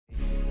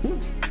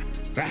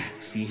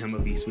See him a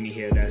beast when you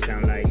hear that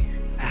sound like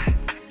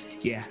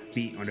yeah,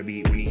 beat on the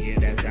beat when you hear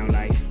that sound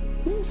like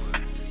woo.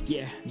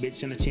 Yeah,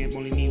 bitch and the champ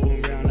only need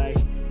one round like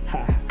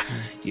ha.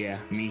 Yeah,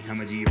 me, I'm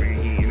a G-Ring,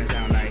 he in the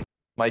sound like.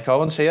 Mike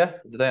Owens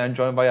here. Today I'm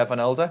joined by Evan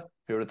Elder,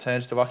 who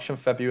returns to action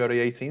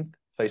February 18th,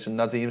 facing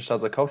Nazim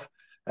Sadykhov.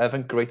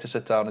 Evan, great to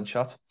sit down and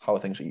chat. How are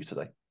things with you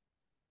today?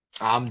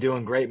 I'm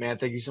doing great, man.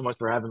 Thank you so much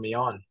for having me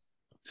on.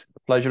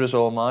 The pleasure is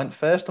all mine.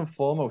 First and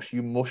foremost,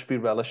 you must be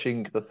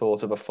relishing the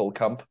thought of a full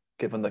camp,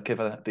 given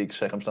the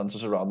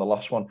circumstances around the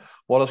last one.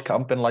 What has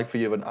camp been like for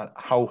you, and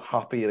how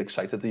happy and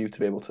excited are you to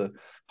be able to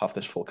have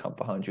this full camp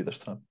behind you this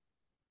time?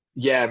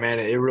 Yeah, man,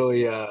 it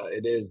really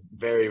it is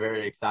very,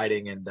 very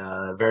exciting and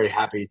very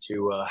happy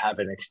to have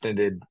an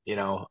extended,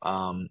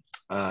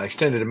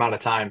 extended amount of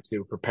time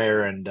to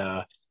prepare and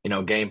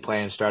game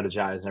plan,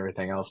 strategize and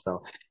everything else.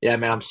 So yeah,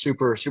 man, I'm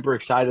super, super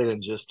excited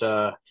and just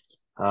like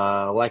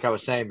I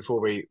was saying before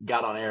we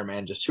got on air,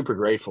 man, just super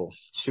grateful,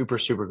 super,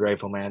 super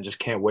grateful, man. Just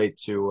can't wait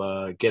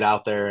to get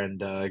out there and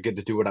get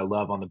to do what I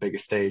love on the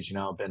biggest stage.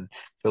 Feel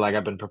like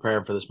I've been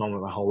preparing for this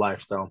moment my whole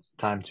life. So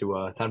time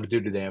to do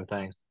the damn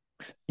thing.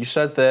 You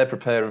said they're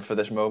preparing for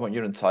this moment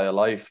your entire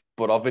life,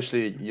 but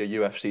obviously your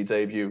UFC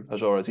debut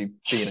has already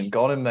been and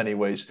gone in many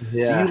ways. Do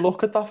you Yeah.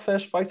 look at that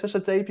first fight as a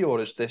debut, or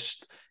is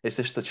this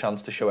the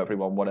chance to show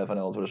everyone what Evan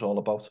Elder is all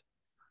about?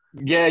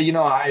 Yeah,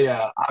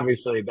 I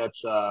obviously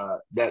that's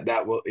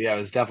that will yeah, it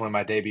was definitely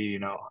my debut,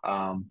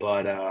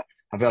 but I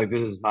feel like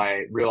this is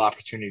my real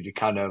opportunity to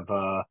kind of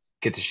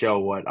get to show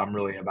what I'm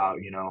really about,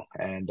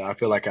 and I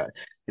feel like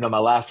my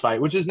last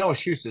fight, which is no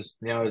excuses,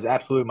 is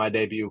absolutely my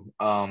debut.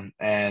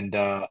 And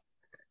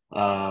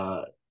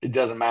it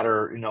doesn't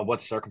matter, what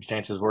the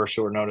circumstances were,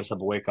 short notice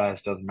of a weight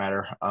class, doesn't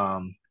matter.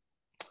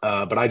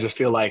 But I just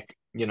feel like,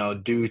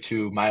 due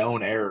to my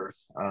own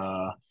errors,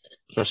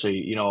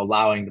 especially,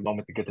 allowing the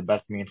moment to get the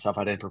best of me and stuff,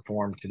 I didn't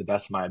perform to the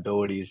best of my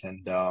abilities.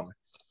 And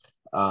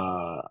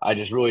I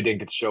just really didn't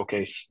get to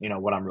showcase,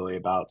 what I'm really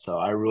about. So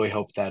I really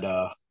hope that,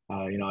 I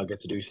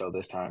get to do so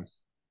this time.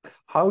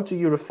 How do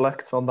you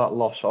reflect on that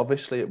loss?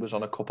 Obviously, it was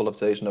on a couple of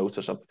days'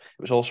 notice. It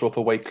was also up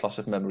a weight class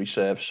if memory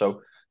serves,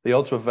 so the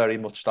odds were very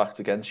much stacked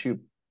against you.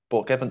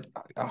 But given,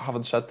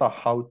 having said that,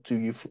 how do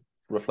you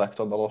reflect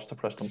on the loss to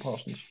Preston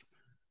Parsons?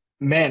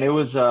 Man, it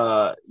was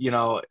one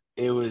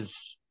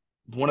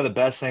of the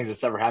best things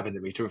that's ever happened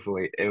to me,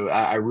 truthfully.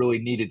 I really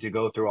needed to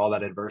go through all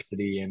that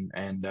adversity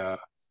and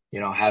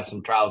have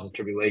some trials and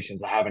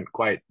tribulations. I haven't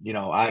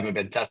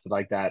been tested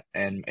like that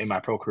in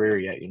my pro career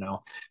yet.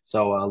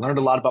 So I learned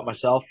a lot about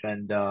myself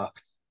and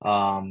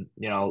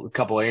a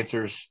couple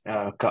answers,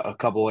 a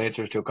couple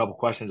answers to a couple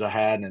questions I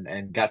had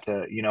and got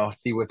to,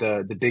 see what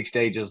the big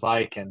stage is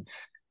like and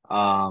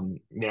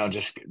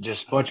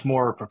just much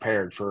more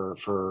prepared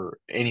for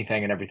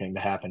anything and everything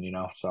to happen.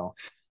 So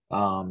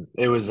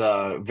it was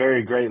a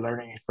very great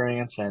learning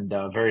experience and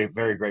very,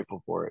 very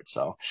grateful for it.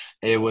 So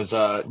it was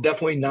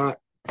definitely not,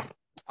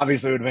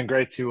 obviously it would have been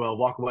great to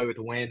walk away with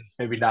a win,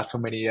 maybe not so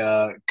many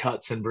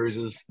cuts and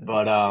bruises,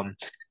 but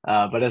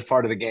as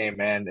part of the game,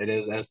 man,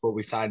 that's what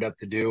we signed up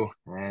to do,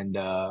 and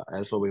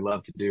that's what we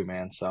love to do,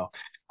 man. So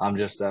I'm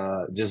just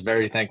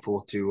very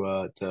thankful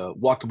to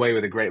walk away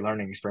with a great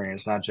learning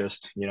experience, not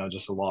just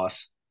just a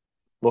loss.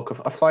 Look,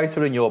 a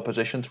fighter in your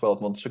position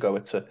 12 months ago,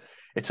 it's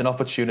an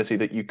opportunity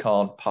that you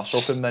can't pass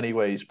up in many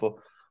ways. But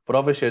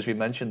obviously, as we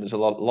mentioned, there's a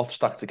lot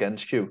stacked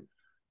against you.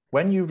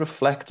 When you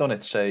reflect on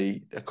it,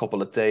 say a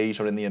couple of days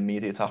or in the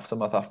immediate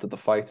aftermath after the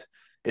fight,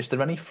 is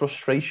there any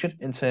frustration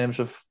in terms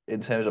of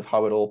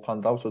how it all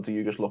panned out, or do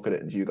you just look at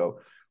it and you go,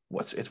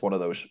 "What's it's one of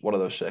those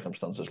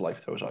circumstances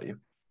life throws at you"?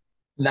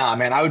 Nah,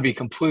 man, I would be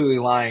completely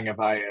lying if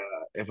I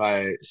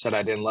said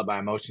I didn't let my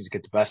emotions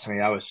get the best of me.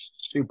 I was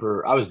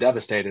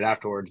devastated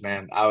afterwards,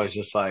 man. I was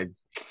just like,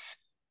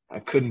 I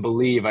couldn't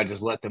believe I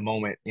just let the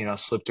moment,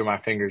 slip through my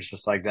fingers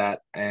just like that.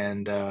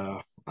 And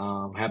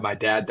had my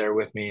dad there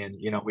with me, and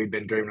we'd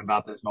been dreaming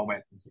about this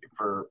moment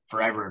for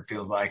forever. It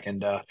feels like,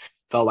 and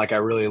felt like I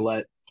really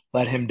let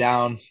him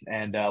down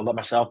and let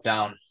myself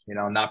down.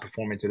 Not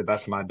performing to the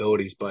best of my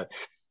abilities, but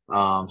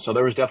so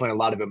there was definitely a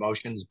lot of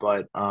emotions,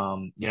 but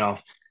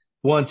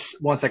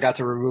once I got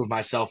to remove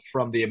myself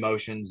from the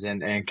emotions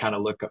and kind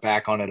of look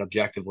back on it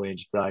objectively and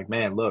just be like,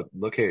 man, look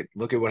at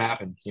what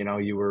happened.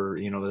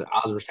 The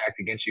odds were stacked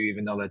against you,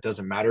 even though that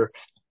doesn't matter.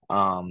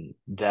 Dude,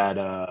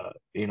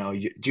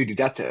 you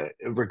got to,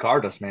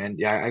 regardless, man.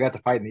 Yeah, I got to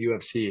fight in the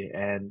UFC,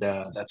 and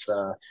that's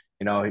a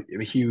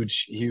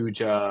huge,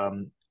 huge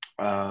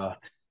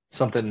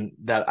something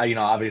that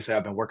obviously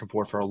I've been working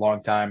for a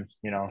long time,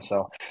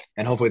 so,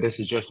 and hopefully this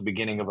is just the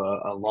beginning of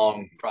a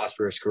long,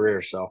 prosperous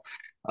career. So,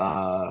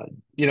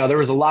 there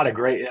was a lot of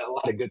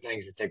good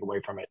things to take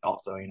away from it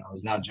also.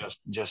 It's not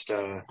just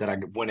that I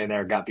went in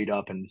there, got beat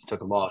up and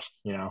took a loss.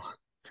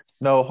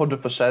 No,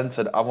 100%.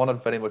 And I want to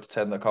very much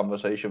turn the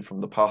conversation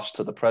from the past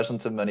to the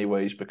present in many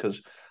ways,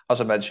 because, as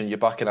I mentioned, you're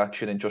back in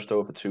action in just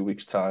over 2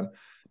 weeks' time.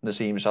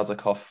 Nazim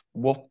Sadykhov,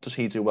 what does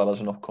he do well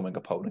as an upcoming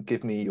opponent?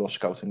 Give me your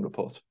scouting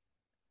report.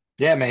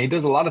 Yeah, man, he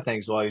does a lot of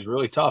things well. He's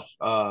really tough.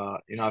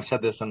 I've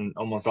said this in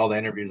almost all the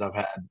interviews I've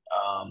had.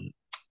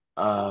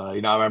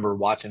 You know, I remember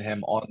watching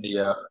him on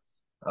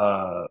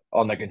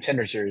the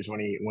Contender Series when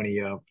he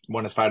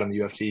won his fight on the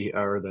UFC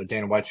or the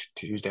Dana White's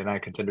Tuesday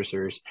Night Contender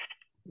Series.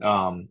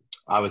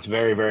 I was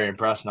very, very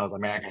impressed, and I was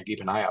like, man, I gotta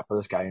keep an eye out for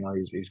this guy. You know,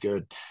 he's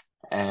good.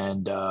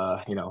 And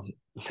you know,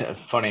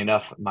 funny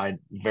enough, my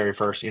very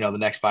first, you know, the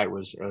next fight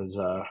was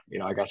you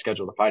know, I got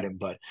scheduled to fight him,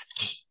 but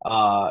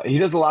he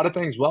does a lot of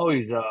things well.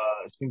 He's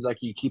it seems like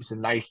he keeps a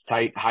nice,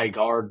 tight, high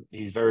guard.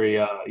 He's very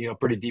you know,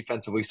 pretty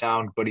defensively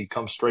sound, but he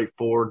comes straight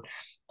forward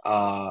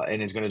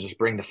and is going to just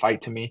bring the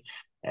fight to me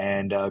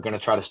and going to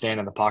try to stand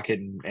in the pocket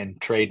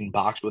and trade and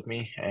box with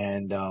me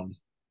and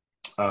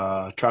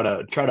try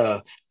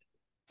to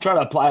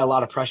apply a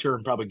lot of pressure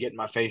and probably get in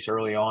my face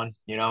early on,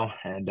 you know,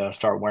 and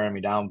start wearing me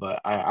down. But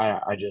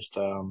I just,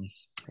 you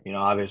know,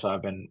 obviously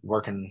I've been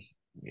working,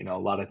 you know,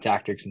 a lot of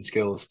tactics and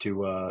skills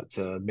to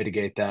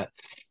mitigate that.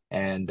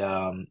 And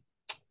like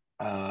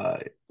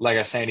I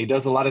was saying, he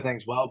does a lot of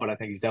things well, but I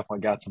think he's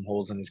definitely got some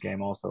holes in his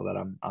game also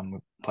that I'm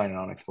planning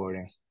on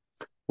exploiting.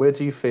 Where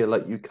do you feel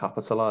like you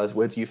capitalize?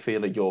 Where do you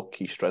feel like your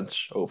key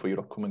strengths over your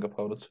upcoming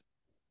opponent?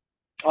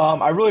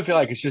 I really feel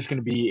like it's just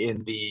going to be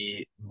in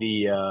the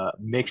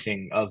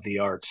mixing of the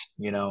arts,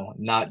 you know,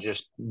 not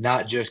just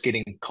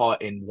getting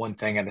caught in one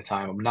thing at a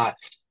time. I'm not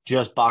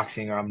just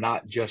boxing or I'm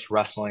not just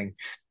wrestling.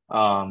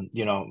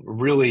 You know,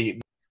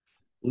 really.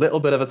 Little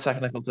bit of a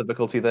technical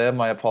difficulty there.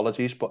 My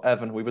apologies, but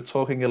Evan, we were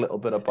talking a little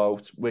bit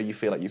about where you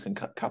feel like you can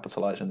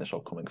capitalize in this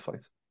upcoming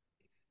fight.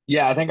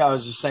 Yeah, I think I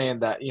was just saying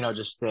that, you know,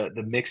 just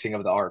the mixing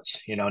of the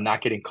arts, you know,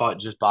 not getting caught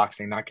just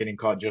boxing, not getting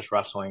caught just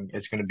wrestling.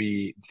 It's going to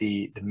be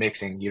the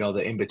mixing, you know,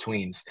 the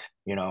in-betweens,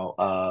 you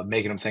know,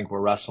 making them think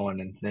we're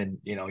wrestling and then,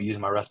 you know, using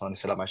my wrestling to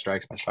set up my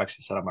strikes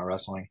to set up my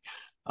wrestling,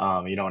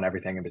 you know, and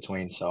everything in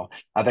between. So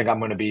I think I'm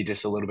going to be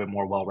just a little bit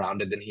more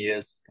well-rounded than he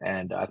is.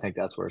 And I think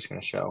that's where it's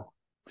going to show.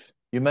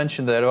 You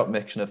mentioned there about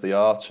mixing of the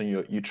arts,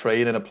 and you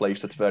train in a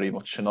place that's very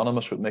much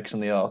synonymous with mixing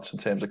the arts in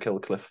terms of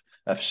Killcliff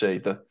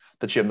FC, the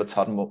gym that's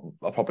had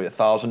probably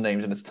 1,000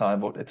 names in its time,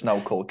 but it's now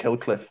called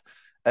Killcliff.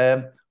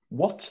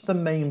 What's the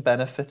main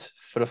benefit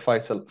for a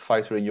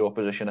fighter in your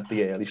position at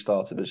the early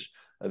start of his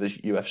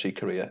UFC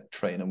career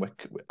training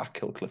at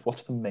Killcliff?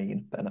 What's the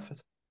main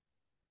benefit?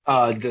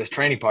 The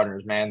training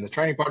partners, man, the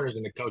training partners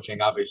and the coaching,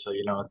 obviously,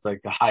 you know, it's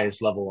like the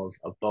highest level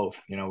of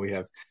both. You know, we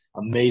have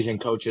amazing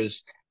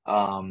coaches,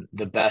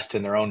 the best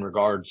in their own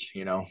regards,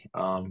 you know,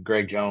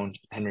 Greg Jones,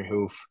 Henry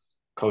Hoof,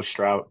 Coach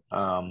Strout,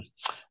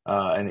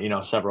 and, you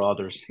know, several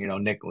others, you know,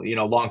 Nick, you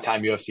know,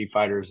 longtime UFC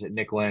fighters,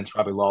 Nick Lentz,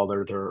 Robbie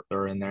Lawler,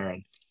 they're in there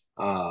and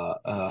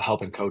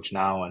helping coach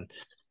now. And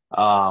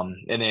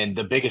then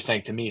the biggest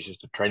thing to me is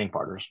just the training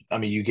partners. I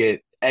mean, you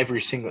get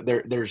every single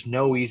there's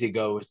no easy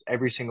goes.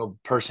 Every single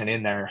person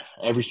in there,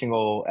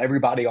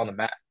 everybody on the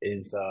mat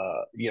is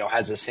you know,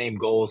 has the same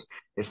goals.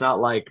 It's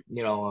not like,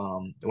 you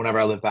know, whenever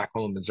I lived back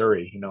home in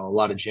Missouri, you know, a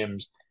lot of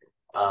gyms,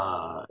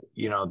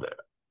 you know,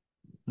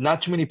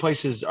 not too many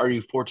places are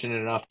you fortunate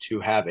enough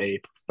to have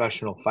a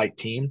professional fight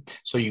team.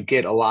 So you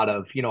get a lot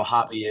of, you know,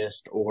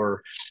 hobbyists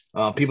or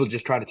people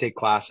just trying to take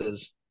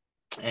classes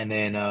and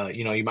then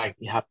you know, you might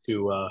have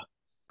to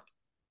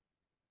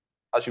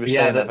As you were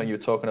yeah saying, Evan, you were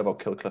talking about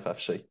Killcliff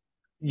FC.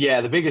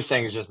 yeah, the biggest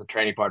thing is just the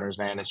training partners,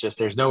 man. It's just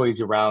there's no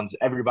easy rounds.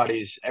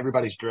 Everybody's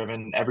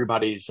driven,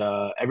 everybody's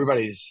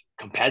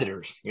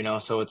competitors, you know.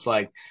 So it's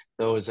like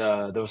those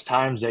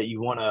times that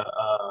you want to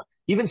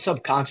even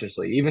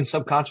subconsciously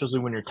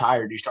when you're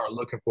tired, you start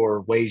looking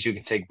for ways you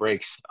can take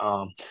breaks.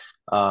 You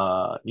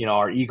know,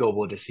 our ego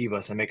will deceive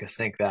us and make us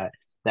think that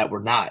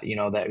we're not, you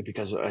know, that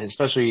because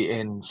especially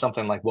in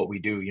something like what we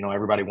do, you know,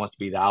 everybody wants to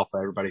be the alpha,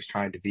 everybody's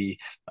trying to be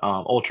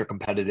ultra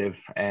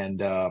competitive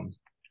and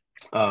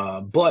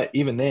but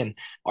even then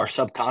our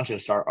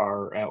subconscious our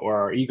or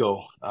our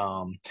ego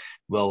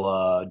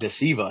will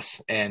deceive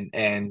us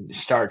and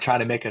start trying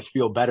to make us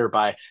feel better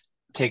by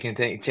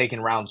taking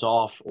rounds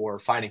off or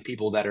finding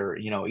people that are,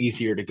 you know,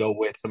 easier to go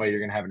with, somebody you're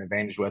going to have an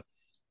advantage with.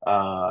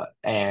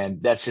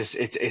 And that's just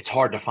it's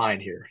hard to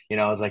find here, you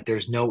know. It's like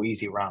there's no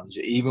easy rounds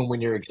even when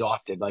you're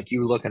exhausted, like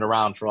you're looking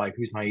around for like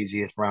who's my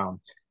easiest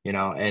round, you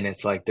know, and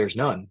it's like there's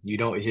none. You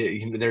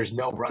don't there's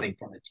no running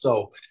from it,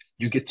 so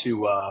you get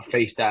to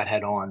face that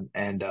head on,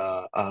 and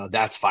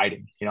that's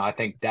fighting. You know, I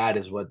think that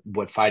is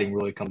what fighting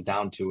really comes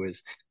down to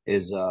is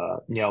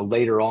you know,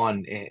 later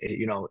on,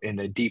 you know, in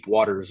the deep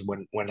waters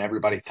when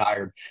everybody's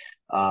tired,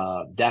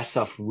 that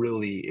stuff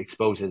really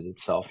exposes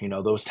itself. You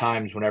know, those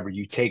times whenever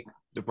you take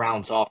the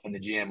rounds off in the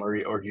gym or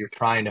you're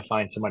trying to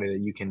find somebody that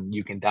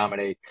you can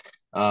dominate,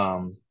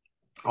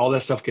 all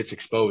that stuff gets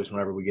exposed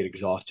whenever we get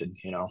exhausted,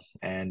 you know.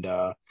 And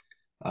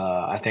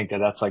I think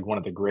that's like one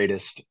of the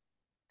greatest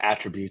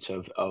attributes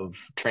of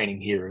training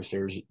here is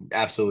there's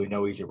absolutely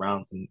no easy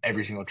rounds and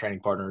every single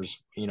training partner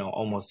is, you know,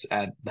 almost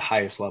at the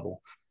highest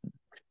level.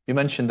 You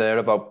mentioned there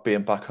about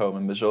being back home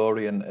in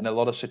Missouri, and in a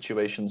lot of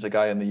situations, a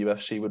guy in the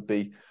UFC would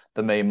be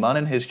the main man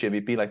in his gym.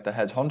 He'd be like the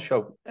head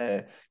honcho,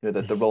 you know,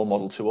 the role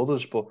model to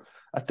others. But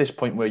at this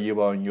point where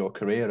you are in your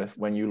career,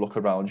 when you look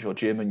around your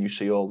gym and you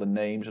see all the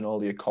names and all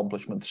the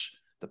accomplishments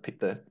that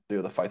the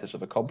other fighters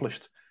have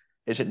accomplished,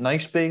 Is it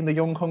nice being the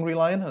young hungry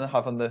lion and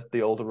having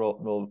the older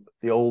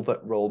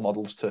role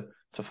models to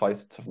fight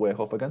to work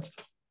up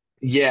against?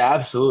 Yeah,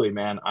 absolutely,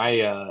 man.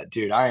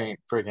 Dude, I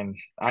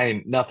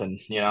ain't nothing.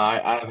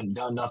 I haven't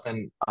done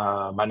nothing.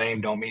 My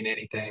name don't mean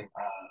anything.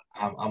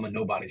 I'm a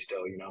nobody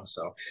still,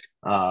 so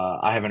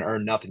I haven't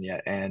earned nothing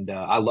yet. And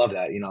I love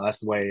that.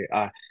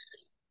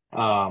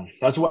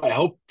 That's what I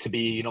hope to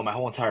be, my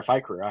whole entire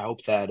fight career. I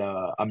hope that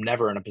I'm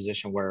never in a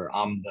position where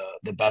I'm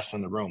the best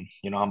in the room.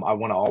 I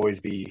want to always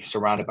be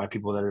surrounded by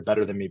people that are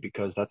better than me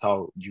because that's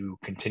how you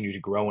continue to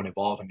grow and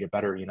evolve and get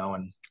better,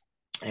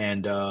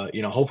 and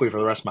hopefully for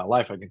the rest of my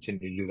life I continue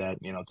to do that,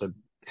 to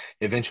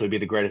eventually be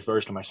the greatest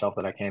version of myself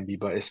that I can be.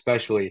 But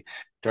especially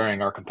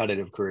during our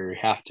competitive career, you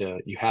have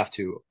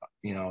to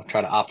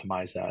try to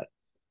optimize that.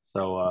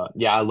 So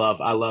yeah, I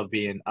love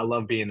being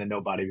the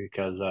nobody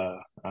because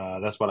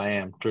that's what I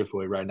am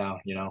truthfully right now.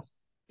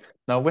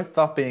 Now, with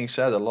that being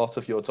said, a lot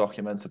of your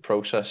documented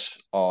process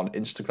on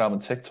Instagram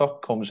and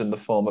TikTok comes in the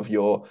form of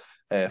your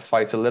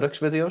fighter lyrics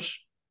videos,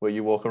 where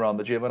you walk around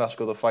the gym and ask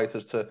other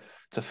fighters to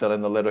fill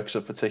in the lyrics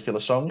of particular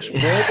songs.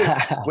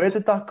 Where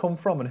did that come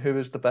from, and who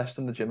is the best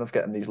in the gym of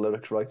getting these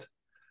lyrics right?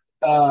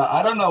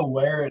 I don't know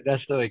where it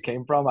necessarily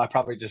came from. I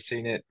probably just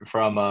seen it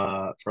from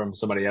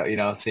somebody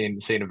else,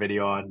 seen a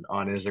video on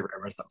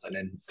Instagram or something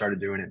and started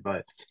doing it.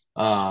 But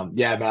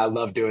yeah, man, I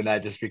love doing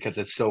that just because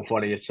it's so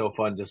funny. It's so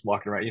fun just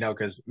walking around,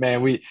 because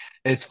man,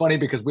 it's funny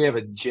because we have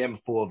a gym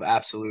full of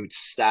absolute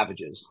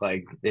savages.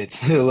 Like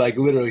it's like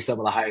literally some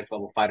of the highest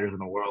level fighters in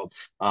the world.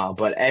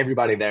 But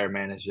everybody there,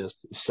 man, is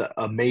just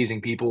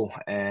amazing people,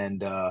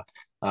 and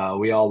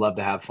we all love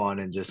to have fun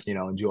and just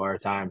enjoy our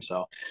time.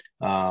 So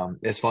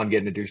it's fun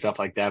getting to do stuff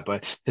like that.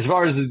 But as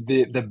far as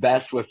the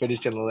best with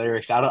finishing the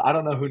lyrics, I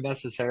don't know who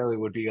necessarily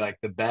would be like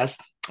the best.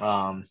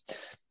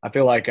 I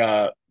feel like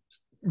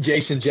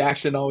Jason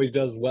Jackson always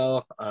does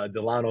well.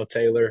 Delano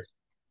Taylor.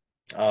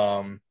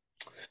 Um,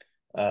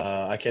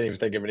 I can't even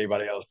think of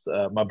anybody else.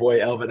 My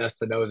boy Elvin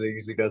Espinoza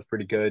usually does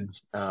pretty good.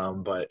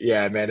 But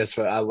yeah, man,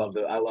 I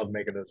love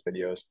making those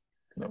videos.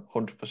 No,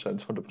 100%,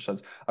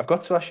 100%. I've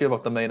got to ask you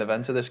about the main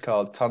event of this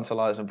card,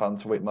 tantalising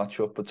bantamweight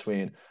matchup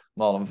between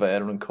Marlon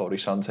Vera and Corey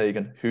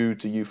Sandhagen. Who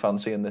do you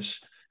fancy in this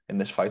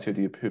fight? Who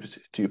do you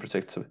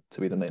predict to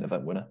be the main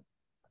event winner?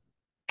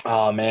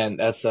 Oh man,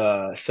 that's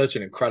such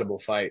an incredible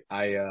fight.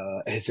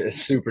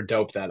 It's super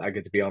dope that I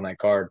get to be on that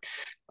card.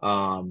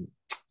 Um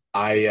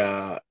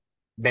I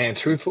Man,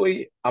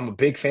 truthfully, I'm a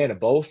big fan of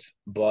both,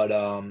 but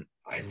I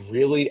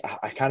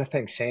kind of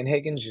think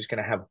Sandhagen's just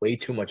gonna have way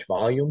too much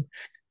volume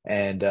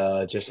and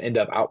just end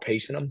up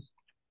outpacing him.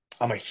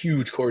 I'm a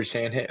huge Corey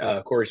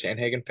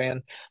Sandhagen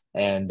fan,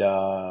 and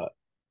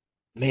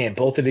man,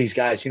 both of these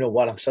guys, you know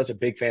what? I'm such a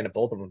big fan of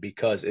both of them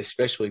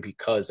especially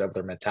because of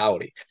their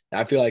mentality.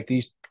 I feel like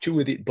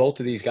both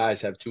of these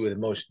guys have two of the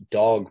most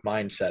dog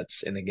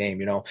mindsets in the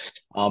game,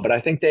 But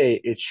I think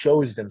it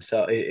shows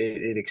themselves,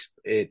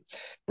 it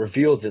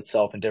reveals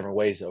itself in different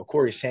ways. Though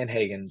Corey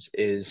Sandhagen's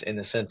is in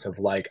the sense of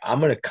like, I'm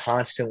gonna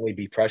constantly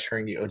be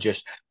pressuring you, or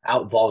just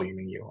out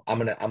voluming you. I'm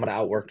gonna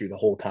outwork you the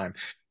whole time.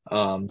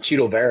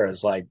 Cheeto Vera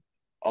is like,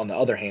 on the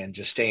other hand,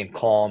 just staying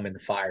calm in the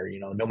fire,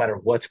 no matter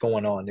what's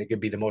going on. It could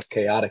be the most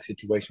chaotic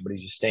situation, but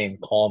he's just staying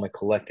calm and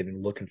collected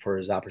and looking for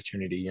his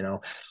opportunity.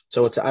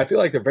 So I feel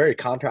like they're very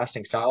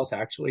contrasting styles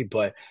actually,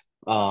 but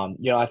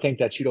I think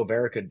that Cheeto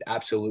Vera could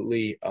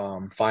absolutely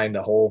find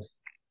the hole,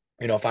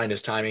 find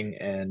his timing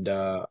and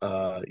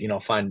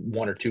find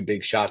one or two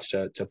big shots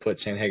to put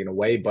Sandhagen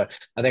away. But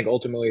I think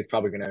ultimately it's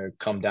probably going to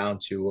come down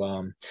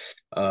to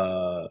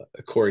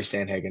Corey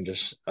Sandhagen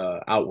just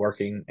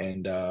outworking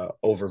and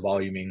over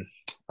voluming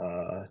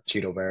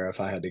Cheeto Vera,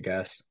 if I had to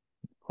guess.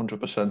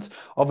 100%.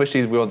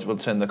 Obviously, we want to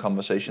turn the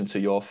conversation to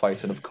your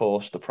fight, and of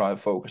course, the prime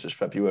focus is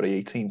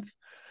February 18th.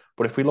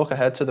 But if we look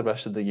ahead to the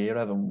rest of the year,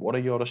 Evan, what are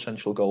your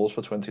essential goals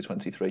for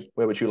 2023?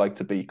 Where would you like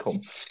to be come?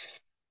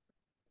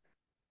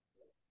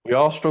 We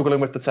are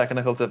struggling with the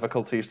technical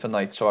difficulties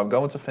tonight, so I'm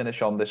going to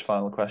finish on this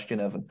final question,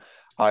 Evan.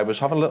 I was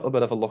having a little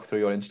bit of a look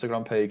through your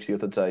Instagram page the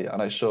other day,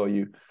 and I saw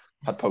you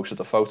had posted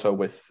a photo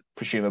with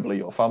presumably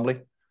your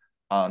family,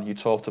 and you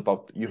talked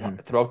about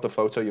throughout the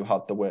photo you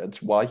had the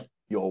words "why,"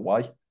 your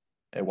why,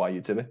 and why you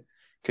do it.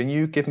 Can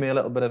you give me a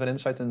little bit of an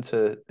insight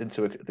into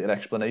an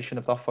explanation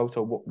of that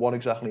photo? What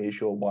exactly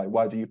is your why?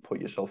 Why do you put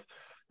yourself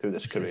through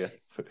this career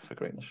for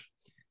greatness?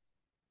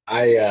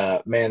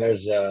 Man,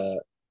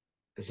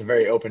 it's a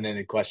very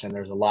open-ended question.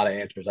 There's a lot of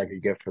answers I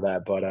could give for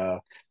that,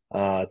 but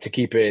to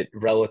keep it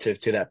relative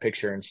to that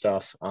picture and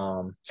stuff,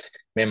 man,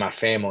 my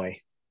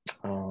family.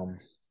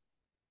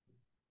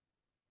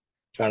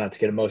 Try not to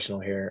get emotional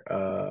here,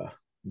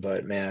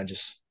 but man,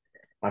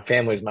 my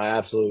family is my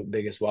absolute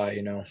biggest why,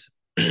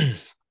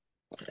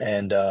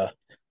 and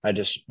I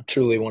just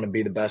truly want to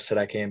be the best that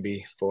I can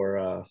be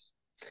for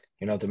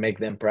to make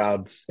them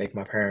proud, make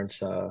my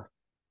parents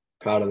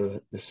proud of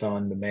the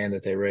son, the man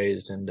that they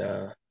raised, and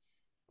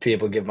be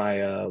able to give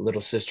my little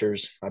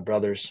sisters, my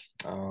brothers,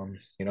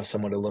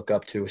 someone to look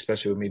up to,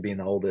 especially with me being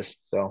the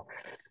oldest. So,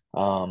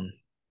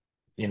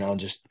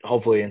 just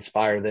hopefully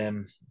inspire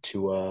them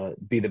to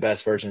be the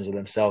best versions of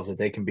themselves that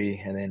they can be,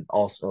 and then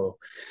also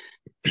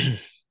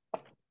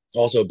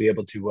be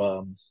able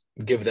to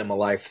give them a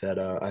life that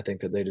I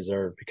think that they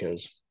deserve,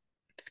 because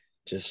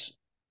just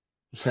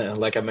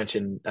like I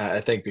mentioned,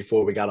 I think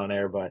before we got on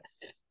air, but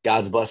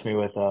God's blessed me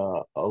with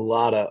a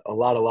lot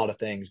of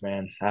things,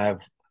 man. I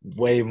have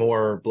way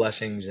more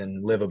blessings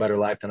and live a better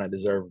life than I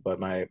deserve. But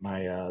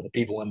the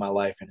people in my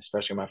life, and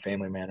especially my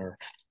family, man, are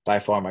by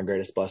far my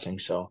greatest blessing.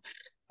 So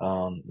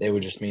it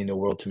would just mean the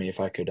world to me if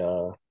I could,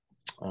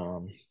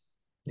 um,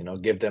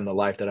 give them the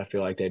life that I feel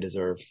like they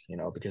deserve.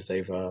 Because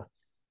they've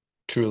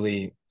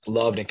truly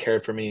loved and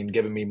cared for me and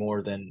given me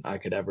more than I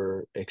could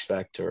ever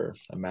expect or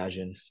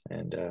imagine.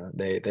 And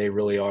they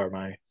really are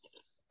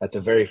at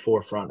the very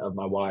forefront of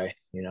my why.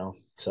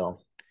 So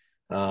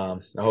I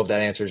hope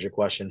that answers your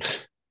question.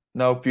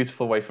 No,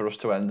 beautiful way for us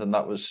to end. And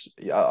that was,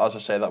 yeah, as I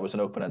say, that was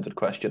an open-ended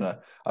question. I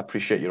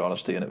appreciate your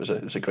honesty, and it was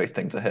a great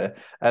thing to hear.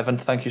 Evan,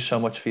 thank you so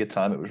much for your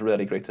time. It was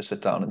really great to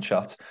sit down and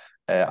chat.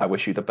 I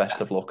wish you the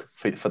best of luck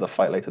for the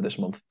fight later this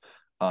month.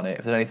 And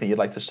if there's anything you'd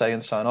like to say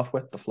and sign off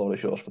with, the floor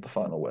is yours for the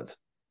final words.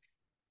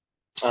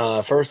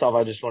 First off,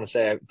 I just want to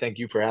say thank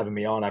you for having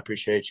me on. I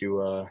appreciate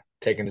you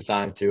taking the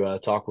time to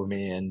talk with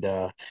me, and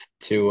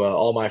to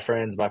all my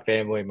friends, my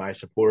family, my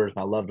supporters,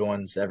 my loved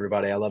ones,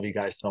 everybody. I love you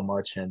guys so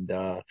much, and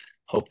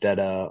hope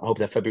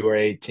that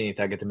February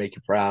 18th I get to make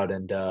you proud,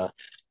 and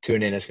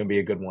tune in. It's going to be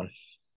a good one.